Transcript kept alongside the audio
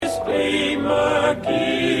Saint-Esprit me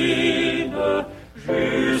guide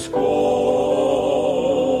jusqu'au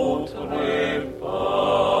trépas.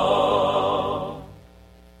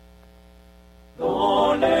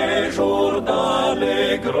 Dans les jours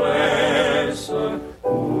d'allégresse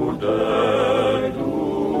ou de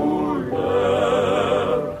douleur,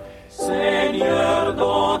 Seigneur,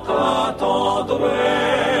 dans ta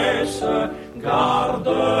tendresse, garde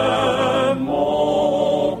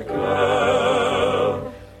mon cœur.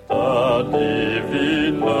 Ta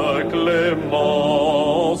divine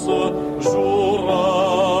clémence, jour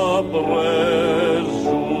après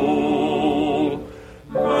jour,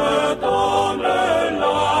 me donne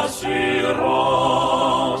l'assurance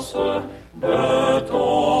de ton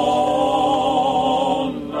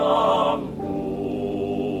amour.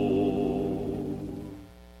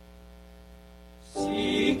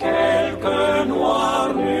 Si quelque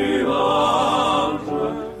noir nuage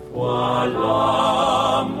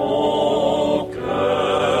voilà mon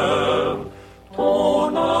cœur,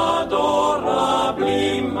 ton adorable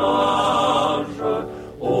image,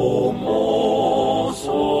 ô mon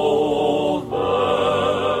Sauveur.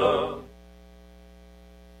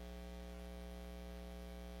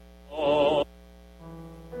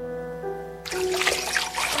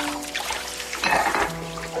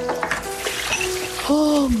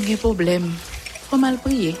 Oh, j'ai problème. Faut mal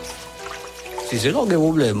prier. Si c'est là qu'il y a un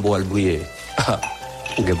problème pour le prier,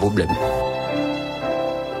 il y a un problème.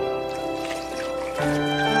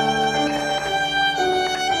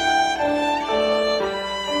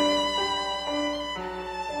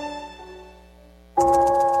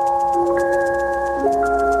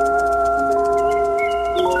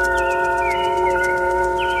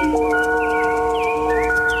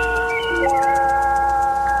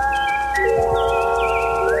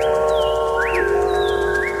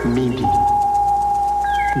 Midi.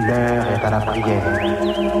 L'heure est à la prière.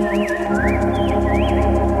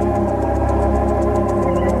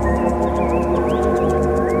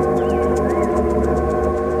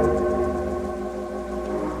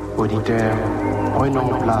 Auditeurs,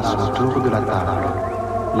 prenons place autour de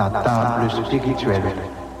la table spirituelle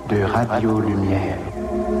de Radio Lumière.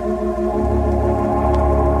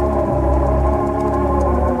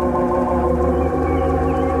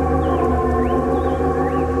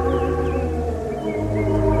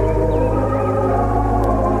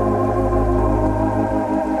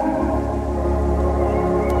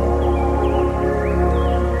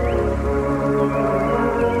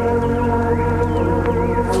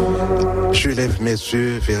 Je lève mes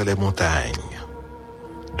yeux vers les montagnes,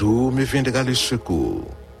 d'où me viendra le secours.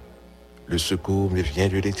 Le secours me vient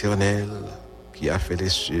de l'Éternel, qui a fait les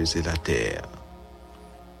cieux et la terre.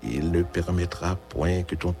 Il ne permettra point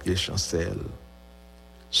que ton pied chancelle.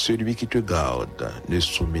 Celui qui te garde ne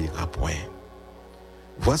sommeillera point.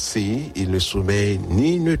 Voici, il ne sommeille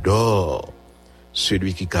ni ne dort,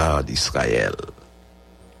 celui qui garde Israël.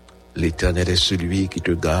 L'Éternel est celui qui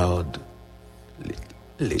te garde.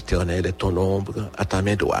 L'Éternel est ton ombre à ta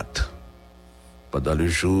main droite. Pendant le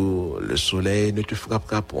jour, le soleil ne te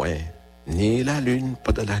frappera point, ni la lune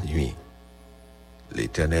pendant la nuit.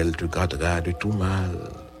 L'Éternel te gardera de tout mal,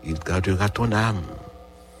 il gardera ton âme.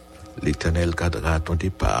 L'Éternel gardera ton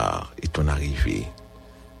départ et ton arrivée,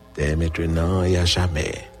 dès maintenant et à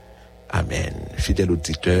jamais. Amen. Fidèles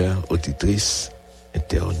auditeurs, auditrices,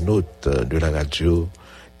 internautes de la radio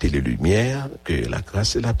Télé Lumière, que la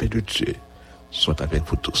grâce et la paix de Dieu sont avec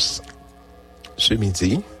vous tous. Ce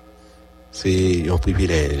midi, c'est un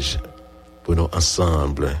privilège pour nous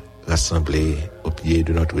ensemble rassemblés au pied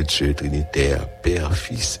de notre Dieu trinitaire, Père,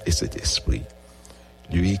 Fils et Saint-Esprit.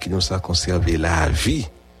 Lui qui nous a conservé la vie,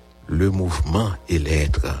 le mouvement et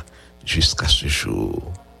l'être jusqu'à ce jour.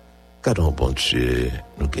 Car un bon Dieu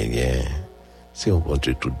nous gagnons. C'est un bon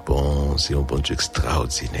Dieu tout bon, c'est un bon Dieu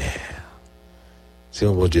extraordinaire. C'est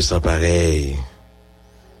un bon Dieu sans pareil.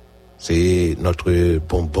 C'est notre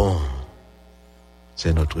bonbon.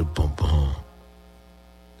 C'est notre bonbon.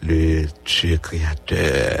 Le Dieu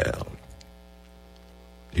créateur.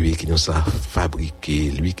 Lui qui nous a fabriqués,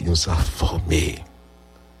 lui qui nous a formés.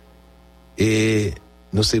 Et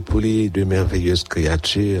nous c'est pour lui de merveilleuses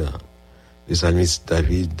créatures. Le psalmiste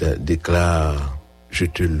David déclare: je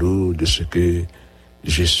te loue de ce que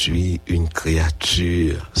je suis une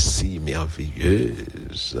créature si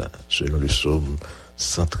merveilleuse, selon le psaume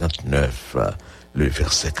 139, le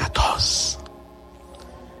verset 14.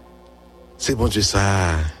 C'est bon Dieu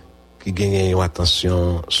ça qui gagne une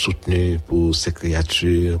attention soutenue pour ces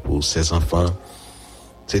créatures, pour ces enfants.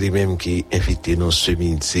 C'est lui-même qui invite nous ce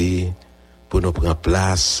midi pour nous prendre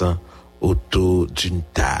place autour d'une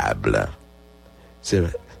table.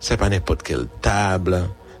 C'est pas n'importe quelle table,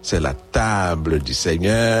 C'est la table du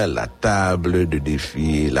Seigneur, la table de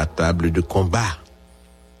défi, la table de combat,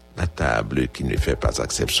 la table qui ne fait pas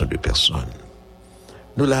exception de personne.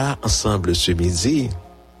 Nous là, ensemble ce midi,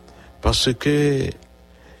 parce que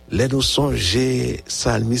les nous songer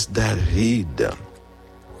psalmiste David,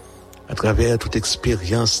 à travers toute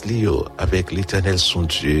expérience liée avec l'Éternel son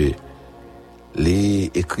Dieu,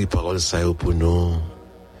 les écrits paroles ça pour nous,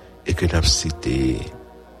 et que nous avons cité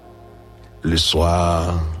le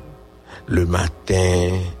soir, le matin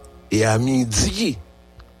et à midi,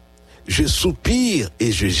 je soupire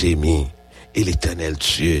et je gémis, et l'Éternel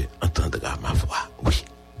Dieu entendra ma voix. Oui,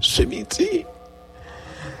 ce midi,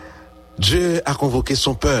 Dieu a convoqué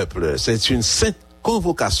son peuple. C'est une sainte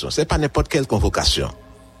convocation. C'est pas n'importe quelle convocation.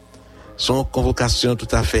 Son convocation tout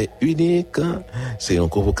à fait unique. C'est une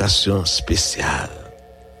convocation spéciale.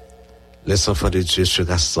 Les enfants de Dieu se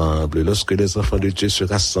rassemblent. Lorsque les enfants de Dieu se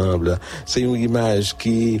rassemblent, c'est une image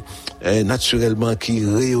qui est naturellement qui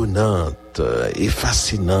rayonnante et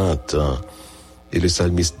fascinante. Et le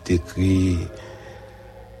psalmiste décrit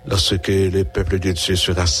lorsque le peuple de Dieu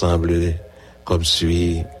se rassemble comme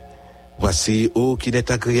suit. Voici, qu'il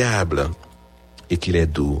est agréable et qu'il est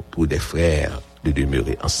doux pour des frères de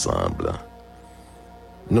demeurer ensemble.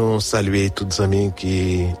 Nous saluons tous les amis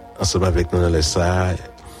qui, ensemble avec nous dans le salle,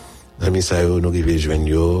 les amis, ça nous arrivons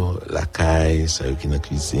joindre la caille, ça qui dans la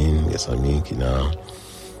cuisine, les amis qui dans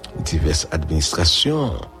diverses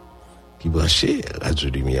administrations, qui branchent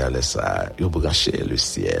Radio Lumière, les salles, ils branchent le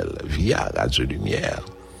ciel via Radio Lumière.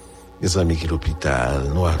 Les amis qui l'hôpital,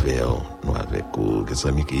 nous avec eux, les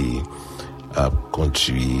amis qui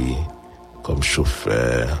conduit comme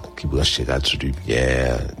chauffeur, qui branche Radio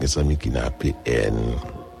Lumière, les amis qui n'a PN,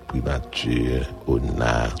 primature,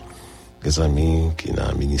 ONA, les amis qui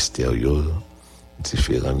n'a ministère,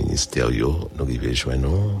 différents ministères, nous arrivons joindre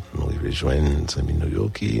les amis nous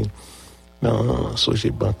qui non, Soje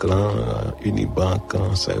Bank là, Unibank,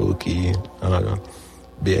 ça qui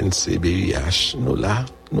BNC, BIH, nous là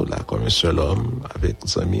comme un seul homme avec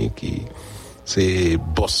des amis qui c'est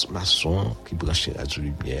boss maçon qui branche Radio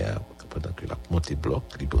Lumière pendant que la montée bloc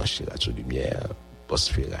qui branche Radio Lumière, boss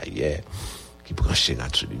ferrailleur qui branche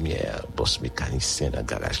Radio Lumière, boss mécanicien dans le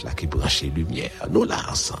garage là qui branche lumière. Nous là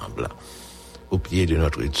ensemble au pied de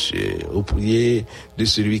notre Dieu, au pied de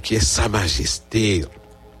celui qui est sa majesté.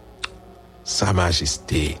 Sa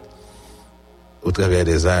majesté. Au travers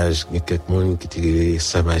des âges, il y a quelqu'un qui dirait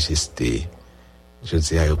sa majesté. Je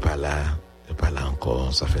dis, il n'est pas là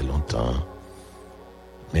encore, ça fait longtemps.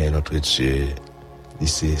 Mais notre Dieu,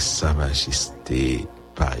 c'est sa majesté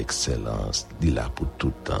par excellence. Il est là pour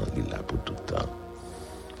tout temps,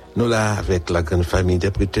 Nous là, avec la grande famille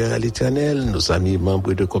des prêteurs à l'Éternel, nos amis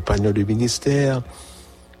membres de compagnons du ministère,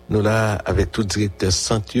 nous là, avec tout directeur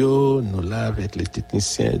Santio, nous là, avec les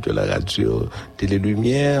techniciens de la radio Télé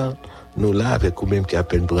Lumière, nous là, avec vous-même qui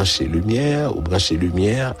appellent brancher lumière ou brancher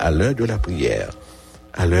lumière à l'heure de la prière,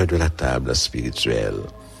 à l'heure de la table spirituelle.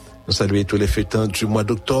 Nous saluons tous les fêtants du mois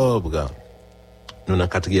d'octobre. Nous, dans le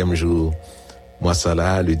 4e jour, mois ça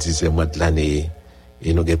là, le 10e mois de l'année.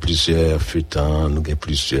 Et nous avons plusieurs fêtants, nous avons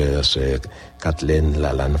plusieurs sœurs, Kathleen,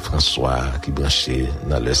 Lalane, François, qui branchaient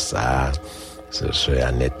dans le SAR, sœur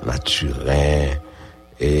Annette Mathurin,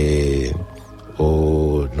 et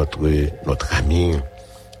notre ami,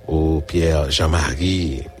 Pierre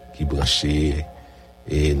Jean-Marie, qui branchait,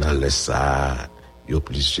 et dans le SAR, il y a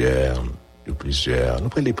plusieurs. Nous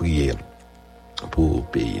pouvons les prier pour le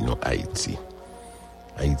pays, nous, Haïti.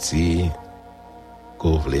 Haïti,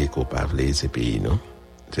 qu'on voulait, qu'on pas voulait, c'est pays, non?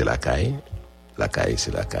 C'est la caille. La caille,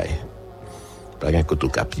 c'est la caille. Pas rien que tout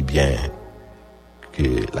capi bien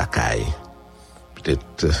que la caille.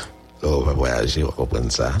 Peut-être, là, on va voyager, on va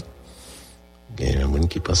comprendre ça. Il y a un monde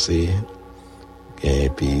qui pensait qu'il y a un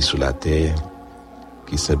pays sous la terre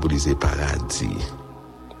qui symbolisait paradis.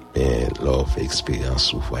 Mais là, on fait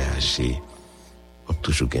expérience ou voyager. On a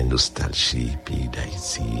toujours une nostalgie, pays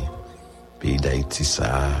d'Haïti. Pays d'Haïti,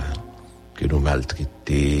 ça, que nous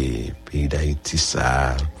maltraités. Pays d'Haïti,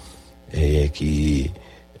 ça, et qui,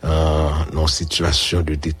 en situation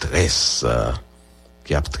de détresse,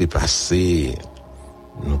 qui a trépassé.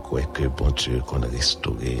 Nous croyons que bon Dieu qu'on a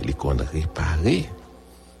restauré, qu'on a réparé.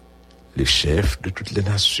 Le chef de toutes les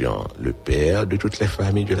nations, le père de toutes les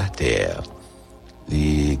familles de la terre.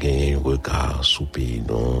 Il gagne un regard sur le pays,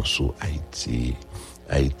 non, sur Haïti.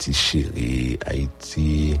 Haïti chéri,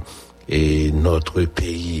 Haïti et notre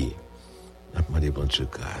pays. Nous avons demandé bon Dieu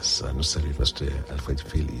grâce. Nous saluons pasteur Alfred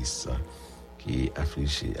Félix qui est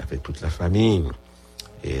affligé avec toute la famille.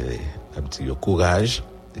 Et nous avons dit courage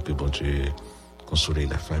et que bon Dieu consoler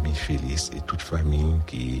la famille Félix et toute famille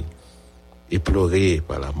qui éploré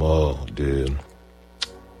par la mort de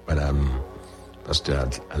Madame Pasteur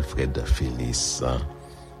Alfred Félix.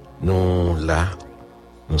 Nous là,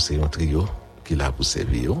 nous c'est un trio qui l'a pour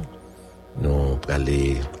servir. Nous pour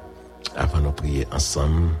aller avant de prier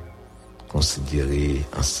ensemble, considérer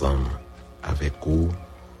ensemble avec vous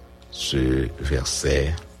ce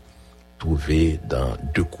verset trouvé dans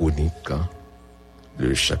 2 Chroniques,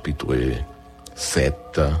 le chapitre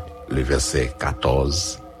 7, le verset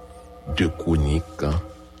 14. 2 Chroniques,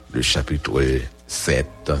 le chapitre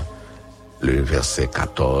 7, le verset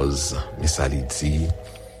 14. Mais ça lui dit,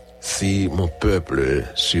 si mon peuple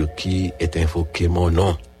sur qui est invoqué mon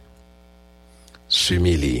nom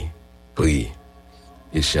s'humilie, prie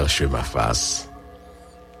et cherche ma face,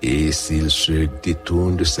 et s'il se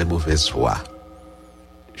détourne de ses mauvaises voies,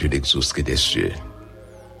 je l'exaucerai des cieux,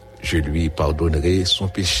 je lui pardonnerai son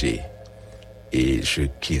péché et je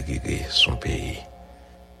guérirai son pays.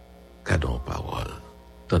 Tendons parole,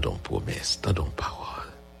 tendons promesse, tendons parole.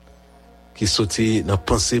 Qui sortit dans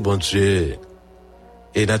pensée, bon Dieu.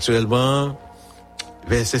 Et naturellement,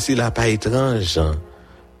 verset ci là pas étrange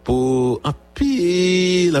pour un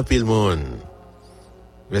pile monde.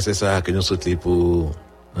 Verset ça que nous sortis pour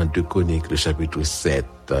dans 2 Chroniques, le chapitre 7,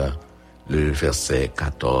 le verset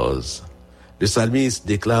 14. Le psalmiste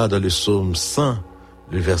déclare dans le psaume 100,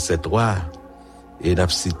 le verset 3, et n'a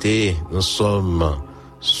cité, nous sommes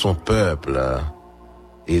son peuple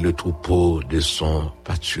et le troupeau de son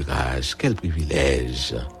pâturage. Quel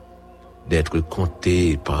privilège d'être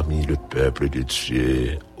compté parmi le peuple de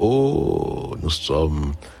Dieu. Oh, nous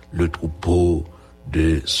sommes le troupeau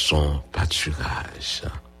de son pâturage.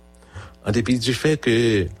 En dépit du fait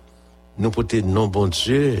que nous portons non bon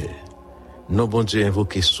Dieu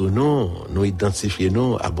invoquer son nom, nous identifier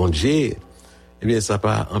nous à bon Dieu, eh bien, ça n'a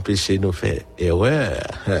pas empêché nous faire erreur.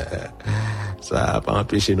 Ça n'a pas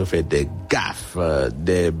empêché nous faire des gaffes,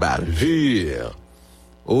 des bavures.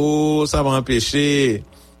 Oh, ça va empêcher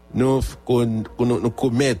nous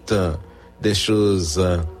commettre des choses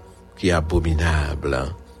qui sont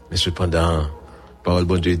abominables. Mais cependant, parole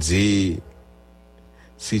bon Dieu dit,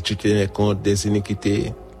 si tu tenais compte des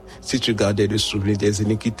iniquités, si tu gardais le souvenir des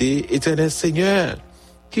iniquités, Éternel Seigneur,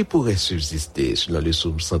 qui pourrait subsister selon le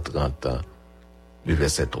psaume 130, le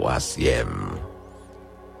verset 3e.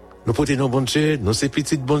 Nous portons bon Dieu, nous sommes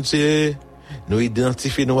petits bon Dieu, nous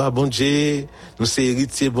identifions à bon Dieu, nous sommes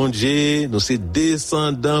héritiers bon Dieu, nous sommes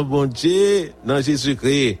descendants bon Dieu dans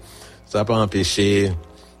Jésus-Christ. Ça n'a pas empêché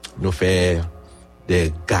nous faire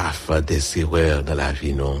des gaffes, des erreurs dans la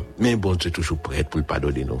vie, non. Mais bon Dieu toujours prêt pour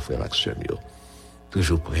pardonner nos frères Maxime.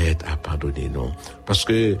 Toujours prêt à pardonner, non. Parce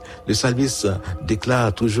que le psalmiste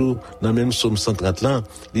déclare toujours dans le même psaume 130 là,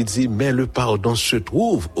 il dit, mais le pardon se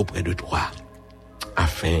trouve auprès de toi,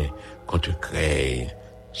 afin qu'on te crée,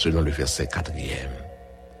 selon le verset 4e.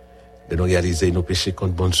 De nous réaliser nos péchés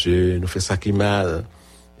contre bon Dieu, nous faire ça qui mal,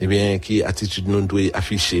 eh bien, qui attitude nous doit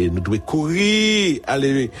afficher, nous devons courir,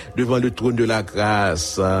 aller devant le trône de la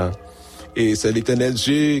grâce. Et c'est l'Éternel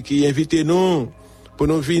Dieu qui invite nous pour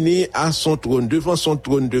nous venir à son trône, devant son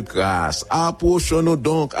trône de grâce. Approchons-nous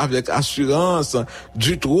donc avec assurance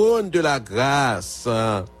du trône de la grâce.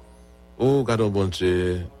 Oh, gardons bon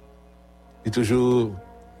Dieu. Et toujours,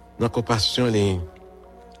 dans compassion,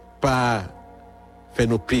 pas faire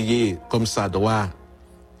nous payer comme ça doit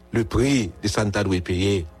le prix de ça nous doit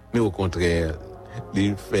payer, mais au contraire,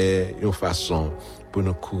 il fait une façon pour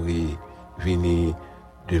nous courir, venir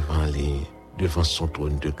devant son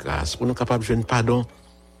trône de grâce, pour nous capables de jouer pardon.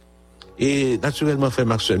 Et naturellement, frère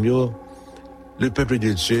Maxime, le peuple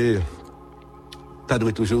de Dieu, ça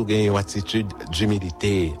doit toujours gagner une attitude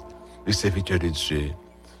d'humilité, le serviteur de Dieu.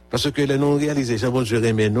 Parce que les non réalisés, Jean bon Dieu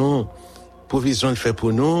remet nous, provision le fait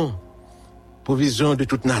pour nous, provision de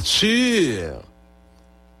toute nature,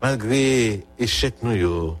 malgré échec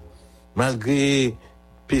nous, malgré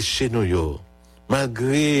péché nous,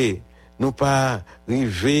 malgré nous pas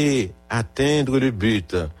arriver à atteindre le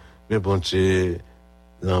but. Mais bon Dieu,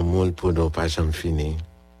 l'amour pour nous pas jamais fini.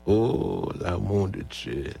 Oh, l'amour de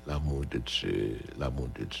Dieu, l'amour de Dieu, l'amour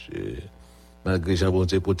de Dieu. Malgré Jean bon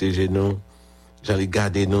Dieu protéger nous, Jean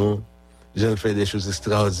garder nous, Jean fait des choses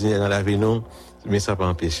extraordinaires dans la vie nous, mais ça pas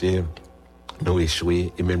empêcher nous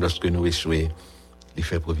échouer, et même lorsque nous échouons, il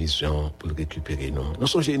fait provision pour récupérer nous. Nous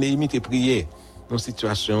sommes Néhémie et prier dans une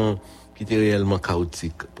situation qui était réellement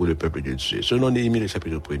chaotique pour le peuple de Dieu. Selon Néhémie, le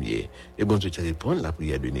chapitre 1er, et bon Dieu te répond la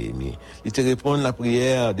prière de Néhémie. Il te répond la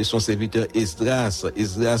prière de son serviteur Esdras.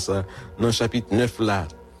 Esdras, dans le chapitre 9 là,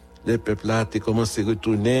 le peuple là, te commencé à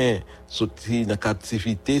retourner, sortir dans la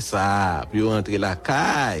captivité, ça, puis rentrer la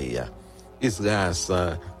caille. Esdras,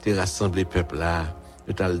 te rassemblé le peuple là.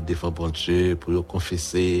 nous t'allons défendre bon Dieu pour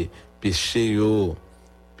confesser péché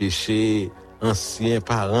anciens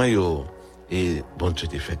parents yo, et bon Dieu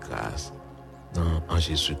te fait grâce. Non, en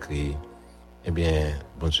Jésus-Christ, eh bien,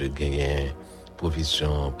 bon Dieu gagne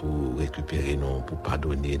provision pour récupérer nous, pour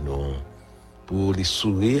pardonner nous, pour les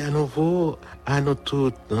sourire à nouveau à nous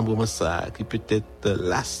tous dans le moment ça qui peut être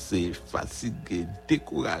lassé, fatigué,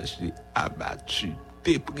 découragé, abattu,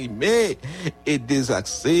 déprimé et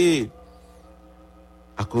désaxé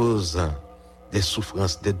à cause des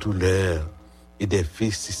souffrances, des douleurs et des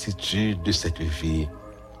vicissitudes de cette vie.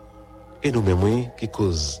 Et nous-mêmes, oui, qui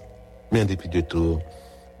cause, mais en dépit de tout,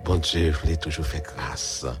 bon Dieu voulait toujours faire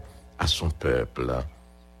grâce à son peuple.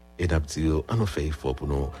 Et nous disons, on nous fait effort pour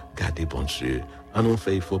nous garder bon Dieu. On nous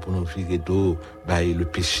fait effort pour nous virer d'eau, le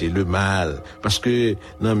péché, le mal. Parce que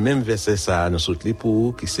dans le même verset, ça, nous sommes les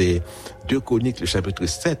pour qui c'est 2 Chroniques, le chapitre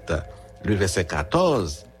 7, le verset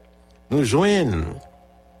 14. Nous joignons,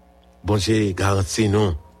 bon Dieu garantit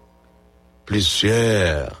nous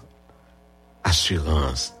plusieurs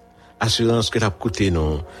assurances. Assurance que l'a coûté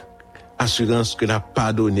nous, assurance que l'a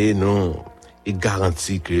pardonné nous, et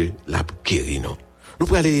garantie que l'a guéri nous. Nous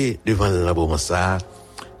pouvons aller devant le moment ça,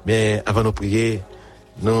 mais avant de prier,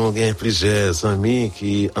 nous avons plusieurs amis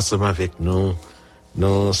qui, ensemble avec nous,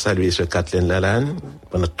 nous saluons Sœur Kathleen Lalanne,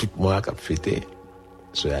 pendant tout le mois qu'a fêté,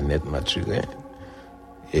 Sœur Annette Mathurin,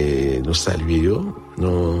 et nous saluons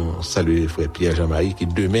Frère Pierre Jean-Marie qui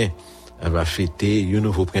demain va fêter un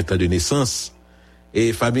nouveau printemps de naissance.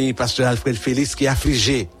 Et famille pasteur Alfred Félix qui est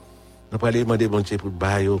affligé. Nous allons demander bon Dieu pour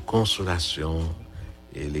bailler consolation.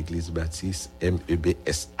 Et l'église baptiste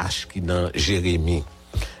MEBSH qui dans Jérémie.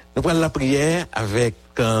 Nous prenons la prière avec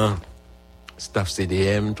staff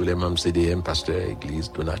CDM, tous les membres CDM, pasteurs, église,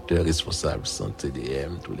 donateurs, responsables, centre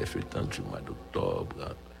CDM, tous les fêtants du mois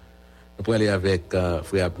d'octobre. Nous prenons aller avec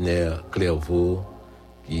frère Abner Clairvaux,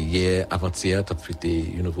 qui hier, avant-hier, a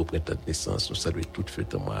fêté un nouveau printemps de naissance. Nous saluons toutes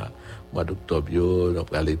fêtes mois d'octobre. Nous allons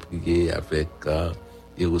aller prier avec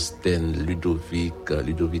Eustène Ludovic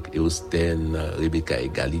Eustène, Rebecca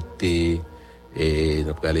Égalité. Et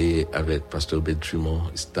nous allons aller avec Pasteur Benjumon,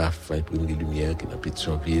 staff Imprimerie Lumière qui est dans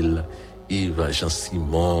Pétionville, Yves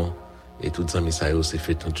Jean-Simon, et toutes les amis, ça c'est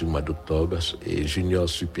fêté du mois d'octobre. Et Junior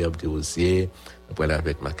Superbe de Rosier. Nous allons aller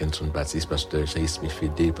avec Mackinson Baptiste, Pasteur Jean-Ismi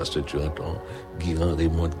Fédé, Pasteur Duranton Guiran,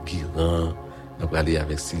 Raymond Guiran. Nous allons aller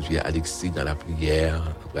avec Sylvia Alexis dans la prière.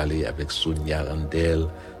 Nous allons aller avec Sonia Randel,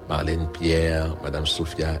 Marlène Pierre, Madame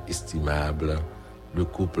Sophia Estimable, le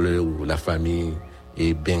couple ou la famille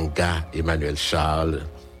et Benga Emmanuel Charles,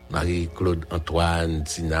 Marie-Claude Antoine,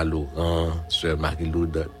 Tina Laurent, Sœur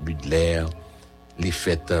Marie-Laude Budler,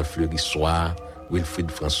 Lifette Fleurissois,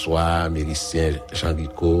 Wilfried François, Méricien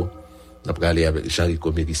Jean-Rico. Nous allons aller avec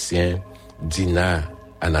Jean-Rico Méricien, Dina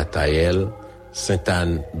Anathaël,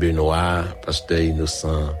 Sainte-Anne Benoît, Pasteur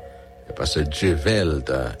Innocent, Pasteur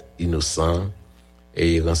Dieuwelde Innocent,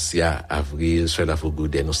 et Rancia Avril, Sœur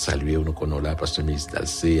Lafogoudet, nous saluons, nous connaissons là, Pasteur Mélis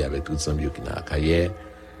Dalcé, avec tous les amis qui sont à Cahiers.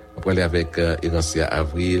 On peut aller avec Rancia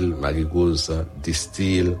Avril, Marie-Rose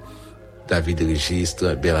Destil, David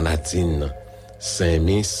Registre, Bernardine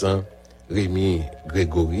Saint-Miss, Rémi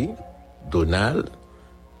Grégory, Donald,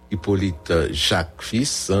 Hippolyte Jacques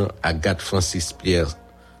Fils, Agathe Francis Pierre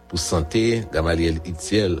pour santé, Gamaliel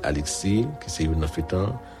Itiel Alexis, qui c'est une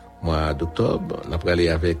fêtant, mois d'octobre. On peut aller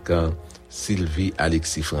avec Sylvie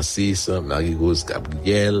Alexis Francis, Marie-Rose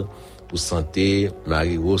Gabriel, pour santé,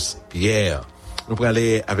 Marie-Rose Pierre. Nous allons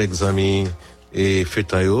aller avec les amis et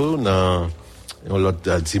fêtons dans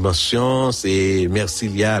l'autre dimension, c'est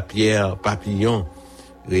Mercilia Pierre Papillon,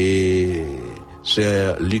 et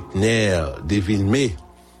Sœur Lucner Desvillemé,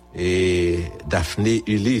 et Daphné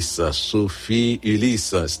Ulysse, Sophie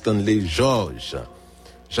Ulysse, Stanley Georges,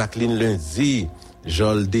 Jacqueline Lundi,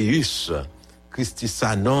 Joel Deus, Christy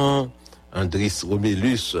Sanon, Andris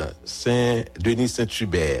Romélus, Saint-Denis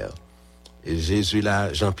Saint-Hubert, et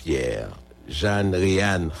Jésus-là Jean-Pierre, Jeanne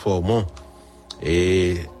Réanne Formont,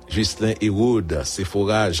 et Justin Héroud,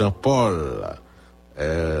 Sephora Jean-Paul,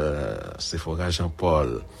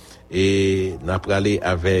 et nous allons aller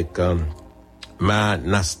avec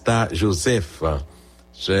Manasta Joseph,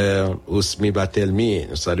 Sœur Osmi Batelmi,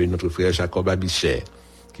 nous saluons notre frère Jacob Abichet,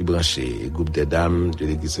 qui branché, groupe des dames de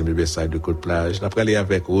l'église Saint-Bébessage de Côte-Plage. Nous allons aller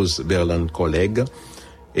avec Rose Berland, collègue,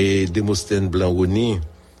 et Démosthène Blanc-Rouni,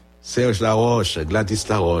 Serge Laroche, Gladys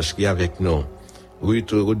Laroche, qui est avec nous,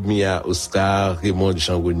 Ruth Rodmia Oscar, Raymond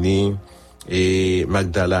Jean-Rouni, et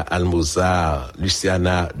Magdala Almozar,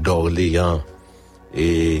 Luciana d'Orléans,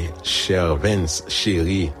 et Chervens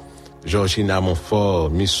Chéri, Georgina Montfort,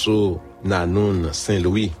 Misso Nanoun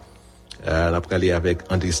Saint-Louis. On a parlé avec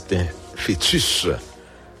Andristin Fétus,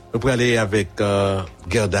 Nous pourrons aller avec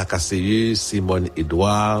Gerda Cassius, Simone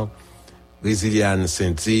Edouard, Résiliane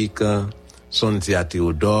Syndic, Sondia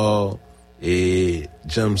Théodore et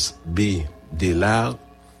James B. Della,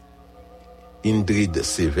 Indrid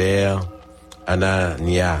Sévère,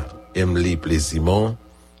 Anania Emily Plaisimont.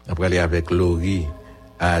 On pourrons aller avec Laurie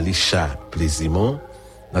Alisha Plaisimont,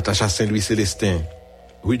 Natacha Saint-Louis Célestin,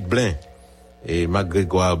 Ruth Blain et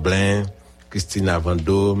Marc-Grégoire Blain, Christina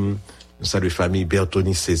Vendôme. Nous saluons la famille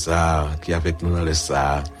Bertoni César qui est avec nous dans le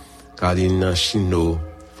SAR, Caroline Chino,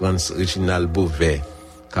 France Reginald Beauvais,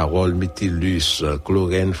 Carole Métillus,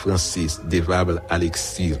 Clorène Francis, Devable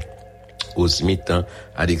Alexis, Osmith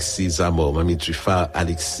Alexis Zamor, Mamie Tufa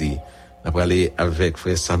Alexis. Nous allons aller avec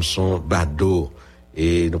frère Samson Bado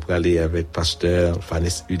et nous allons aller avec pasteur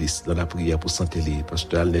Fanès Ulysse dans la prière pour Santélie,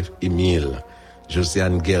 pasteur Alnef Émile,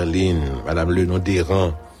 Josiane Gerline, Madame Lenon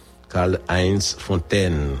Desrangs, Karl Heinz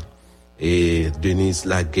Fontaine et Denise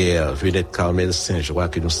Laguerre, Venette Carmel Saint-Joie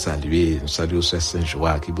que nous saluons. Nous saluons Sœur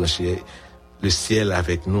Saint-Joie qui branchait le ciel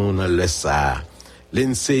avec nous dans le SAR.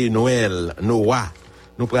 Lindsay Noël Noah.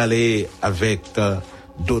 Nous pourrons aller avec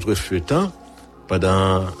d'autres feuilletons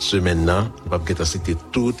pendant ce maintenant. Nous ne pouvons pas citer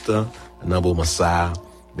toutes dans le moment ça,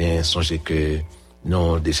 mais songez que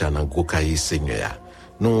nous déjà dans le gros cahier Seigneur.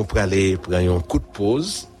 Nous pourrons aller prendre un coup de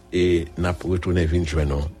pause et nous pourrons retourner venir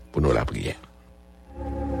joindre pour nous la prière.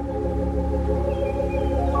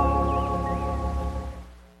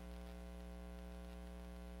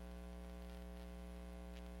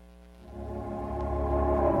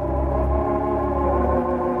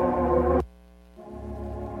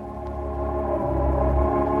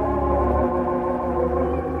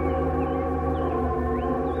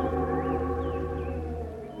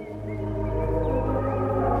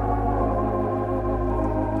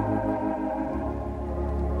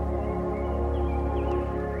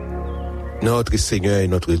 Notre Seigneur et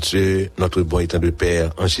notre Dieu, notre bon et tendre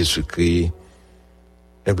Père en Jésus-Christ,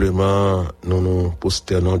 humblement nous nous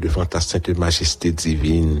prosternons devant ta sainte majesté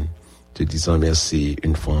divine, te disant merci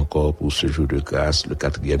une fois encore pour ce jour de grâce, le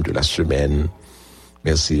 4e de la semaine.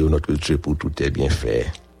 Merci, ô notre Dieu, pour tous tes bienfaits.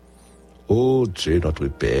 Ô Dieu, notre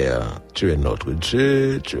Père, tu es notre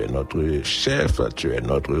Dieu, tu es notre chef, tu es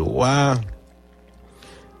notre roi,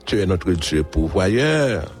 tu es notre Dieu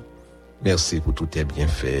pourvoyeur. Merci pour tous tes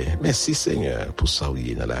bienfaits. Merci Seigneur pour ça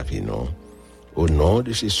oui dans la vie non. Au nom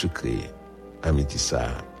de Jésus-Christ, à midi ça,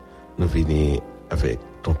 nous venons avec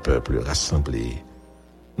ton peuple rassemblé.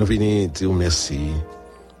 Nous venons dire merci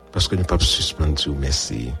parce que nous ne pouvons pas suspendre dire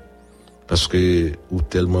merci. Parce que ou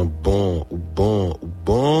tellement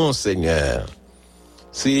bon Seigneur.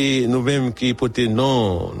 Si nous-mêmes qui portons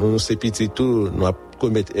non, nous c'est petit tout, nous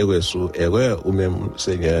commettons erreur sur erreur ou même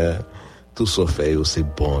Seigneur. Tout ce fait, c'est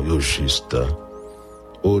bon, c'est juste.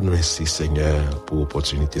 Oh, merci Seigneur pour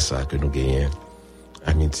l'opportunité ça que nous gagnons.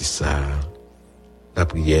 À midi ça, la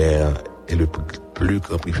prière est le plus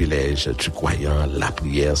grand privilège du croyant. La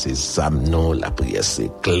prière, c'est âme, non, la prière, c'est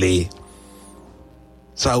clé.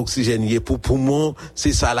 Ça oxygène y est pour poumon,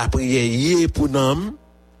 c'est ça la prière y est pour l'âme.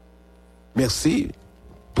 Merci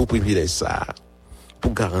pour privilège ça,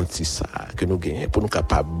 pour garantir ça que nous gagnons, pour nous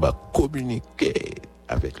capables de communiquer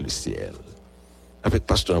avec le ciel, avec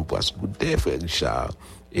Pasteur Ambroise Goudet, frère Richard,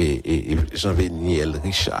 et Jean-Véniel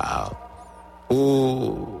Richard.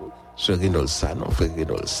 Oh, ce Reynold Sanon, frère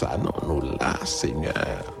Reynold Sanon, nous là,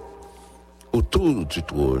 Seigneur, autour du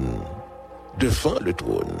trône, devant le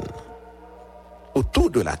trône, autour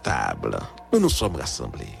de la table, nous sommes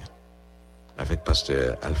rassemblés avec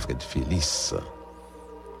Pasteur Alfred Félix,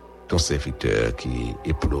 ton serviteur qui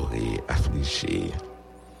est pleuré, affligé.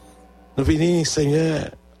 Nous venons,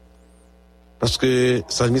 Seigneur, parce que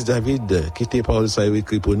Psalmiste David, qui était parole, ça a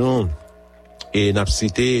écrit pour nous, et n'a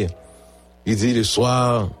cité, il dit le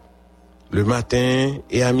soir, le matin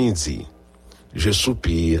et à midi, je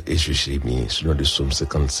soupire et je gémis, selon le psaume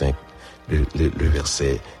 55, le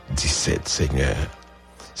verset 17, Seigneur.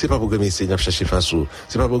 C'est pas pour gagner, n'a cherché face au,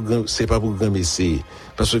 c'est pas pour gagner,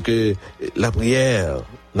 parce que la prière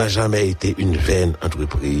n'a jamais été une vaine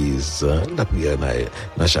entreprise. La prière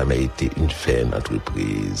n'a jamais été une vaine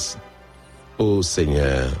entreprise. Oh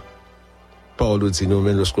Seigneur, Paul dit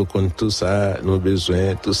nous-mêmes, lorsqu'on compte tout ça, nos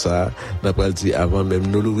besoins, tout ça, n'a pas dit avant même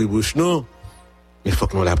nous l'ouvrir bouche, non. Mais il faut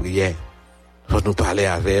que nous la prière. Il faut que nous parler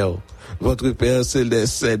avec vous. Votre Père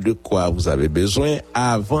céleste sait de quoi vous avez besoin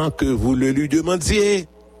avant que vous le lui demandiez.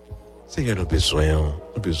 Seigneur, nous besoin,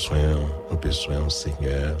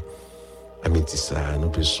 Seigneur. À midi ça, nous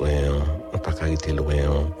besoin, nous pas arrêter loin.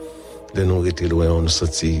 De nous arrêter loin, nous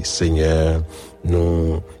sentir, Seigneur,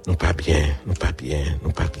 nous pas bien.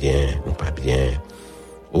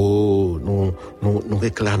 Oh, nous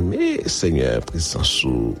réclamer, Seigneur, présence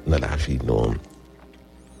dans la vie, nous.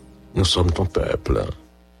 Nous sommes ton peuple,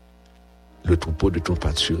 le troupeau de ton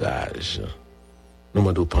pâturage. Nous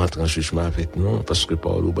ne devons pas entrer en jugement avec nous, parce que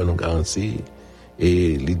Paul nous garantit,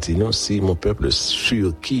 et il dit non, si mon peuple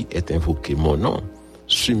sur qui est invoqué mon nom,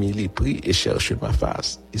 s'humilie, prie et cherche ma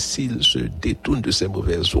face. Et s'il se détourne de ses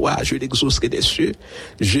mauvaises voies, je l'exaucerai des cieux,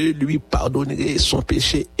 je lui pardonnerai son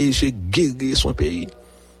péché et je guérirai son pays.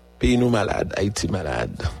 Pays nous malades, Haïti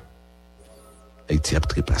malade. Haïti a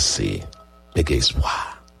trépassé, mais qu'il y a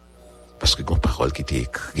espoir. Parce que une parole qui était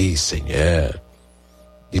écrite, Seigneur,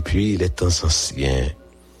 depuis les temps anciens,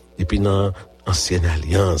 depuis dans l'ancienne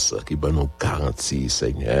alliance qui nous garantit,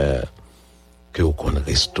 Seigneur, que vous qu'on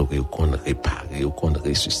restaurer, vous qu'on réparer, vous qu'on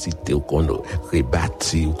ressusciter, vous qu'on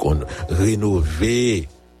rebâtir, vous qu'on rénover.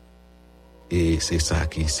 Et c'est ça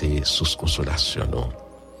qui c'est source consolation, non?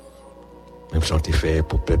 Même si on t'a fait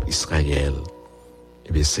pour le peuple Israël,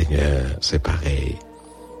 eh bien, Seigneur, c'est pareil.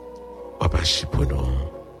 On va pas agir pour nous.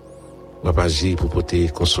 On va pas agir pour porter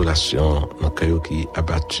consolation dans le cœur qui est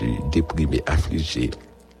abattu, déprimé, affligé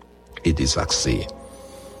et désaxé.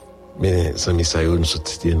 Mais, amis, ça, nous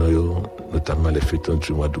sommes notamment les fêtons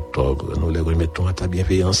du mois d'octobre, nous les remettons à ta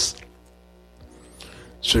bienveillance,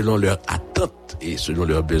 selon leurs attentes et selon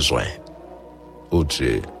leurs besoins. Oh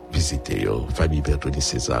Dieu, visitez yo, famille Bertoni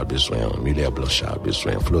César besoin, Muller Blanchard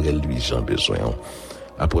besoin, Florel Louis Jean besoin,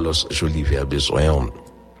 Apollos Jolivet besoin.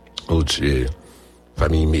 Oh Dieu,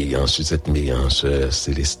 famille Meillan, Suzette Meillan, sœur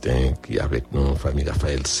Célestin qui est avec nous, famille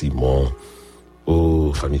Raphaël Simon,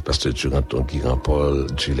 oh famille Pasteur Duranton, Guiran Paul,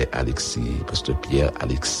 Jules Alexis, Pasteur Pierre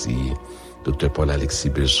Alexis, Docteur Paul Alexis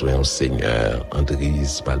besoin, Seigneur,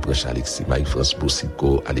 Andrise Malbranche Alexis, Marie-France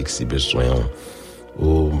Boussico, Alexis besoin,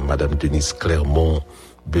 oh Madame Denise Clermont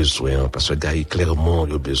besoin, Pasteur Gaï Clermont,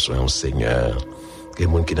 il a besoin, Seigneur, que les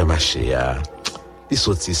gens qui dans marché, ils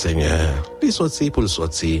sortent, Seigneur, ils sortent pour le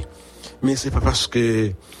sortir. Mais c'est pas parce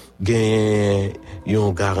que gain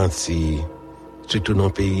yon garantie surtout dans un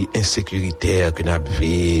pays insécuritaire que nous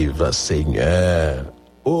vivons, Seigneur.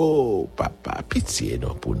 Oh papa, pitié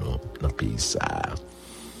non pour nous dans le pays ça.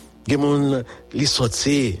 Gen moun li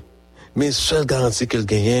sorti, mais seule garantie qu'elle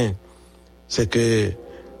gagne c'est que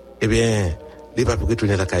eh bien, les pas pour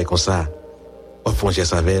retourner la caille comme ça. On fonge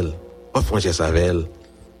savel, on fonge savel,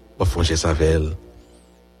 on fonge savel.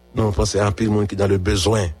 Non, pensez à un pile monde qui dans le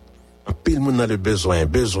besoin. Un pile monde dans le besoin,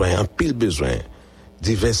 un pile besoin.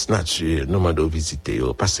 Diverses natures, nous m'avons visité,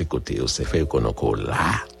 passer côté, c'est fait qu'on encore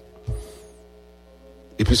là.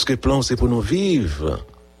 Et puisque le plan c'est pour nous vivre,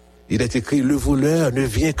 il est écrit, le voleur ne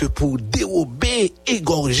vient que pour dérober,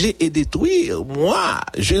 égorger et détruire. Moi,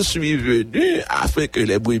 je suis venu afin que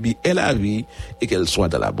les brebis aient la vie et qu'elles soient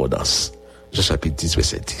dans l'abondance. Jean chapitre 10,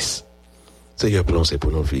 verset 10. C'est le plan c'est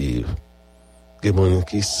pour nous vivre. Des gens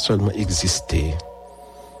qui seulement existaient,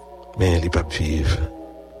 mais ils ne peuvent pas vivre.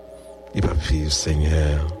 Ils ne peuvent pas vivre,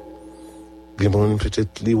 Seigneur. Les gens, peut-être,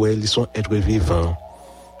 ils sont êtres vivants,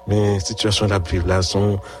 mais les situations de la vie là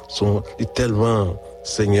sont tellement,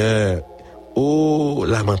 Seigneur, oh,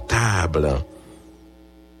 lamentables.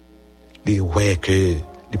 Ils voient que ils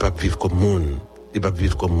ne peuvent pas vivre comme monde. Ils ne peuvent pas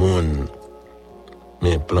vivre comme monde.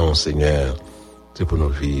 Mais le plan, Seigneur, c'est pour nous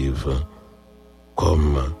vivre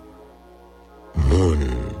comme monde,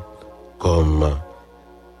 comme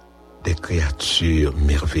des créatures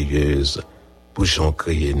merveilleuses pour Jean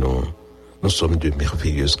créer nous. Nous sommes de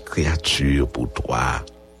merveilleuses créatures pour toi.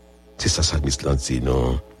 C'est ça, ça nous dit,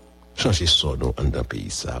 non. Changer ça, nous, en un pays,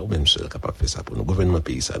 ça, ou même seul capable de faire ça pour nous. Gouvernement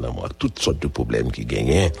pays, ça, dans moi, toutes sortes de problèmes qui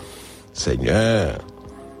gagnent. Seigneur,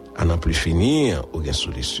 à n'en plus finir, aucune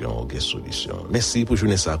solution. Merci pour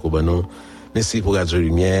journée ça, Koubano. Merci pour Radio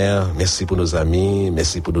Lumière, merci pour nos amis,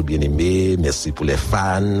 merci pour nos bien-aimés, merci pour les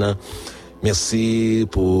fans, merci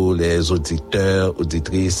pour les auditeurs,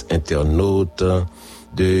 auditrices, internautes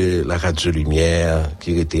de la Radio Lumière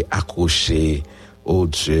qui étaient accrochés au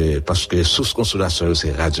Dieu, parce que source consolation,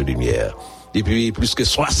 c'est Radio Lumière. Depuis plus que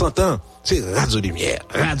 60 ans, c'est Radio Lumière,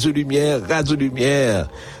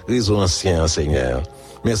 réseau ancien, Seigneur.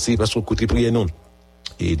 Merci parce que vous écoutez prier nous.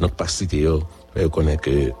 Et notre pasteur, vous connaissez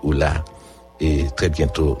que ou là. Et très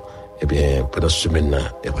bientôt, eh bien, pendant ce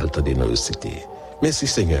semaine-là, elle va le temps de nous citer. Merci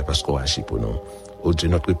Seigneur, parce qu'on agit pour nous. Oh Dieu,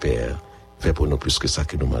 notre Père, fais pour nous plus que ça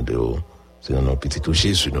que nous demandons. C'est dans nos petits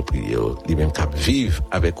Jésus, nous prions. Lui-même cap vive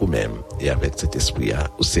avec nous-mêmes et avec cet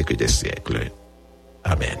esprit-là au siècle des siècles.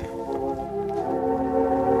 Amen.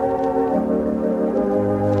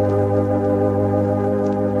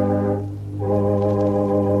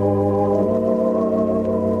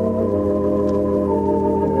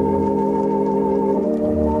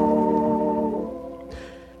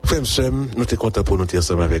 frères et sœurs, nous sommes contents pour nous être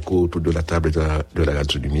ensemble avec vous autour de la table de la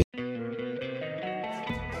radio lumière.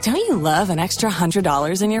 Don't you love an extra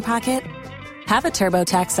 $100 in your pocket? Have a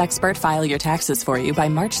TurboTax expert file your taxes for you by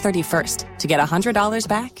March 31st to get $100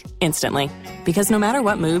 back instantly. Because no matter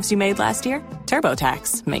what moves you made last year,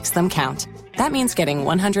 TurboTax makes them count. That means getting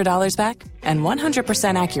 $100 back and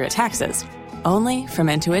 100% accurate taxes only from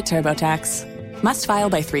Intuit TurboTax. Must file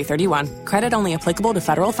by 3/31. Credit only applicable to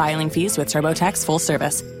federal filing fees with TurboTax full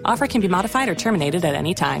service. Offer can be modified or terminated at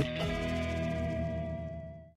any time.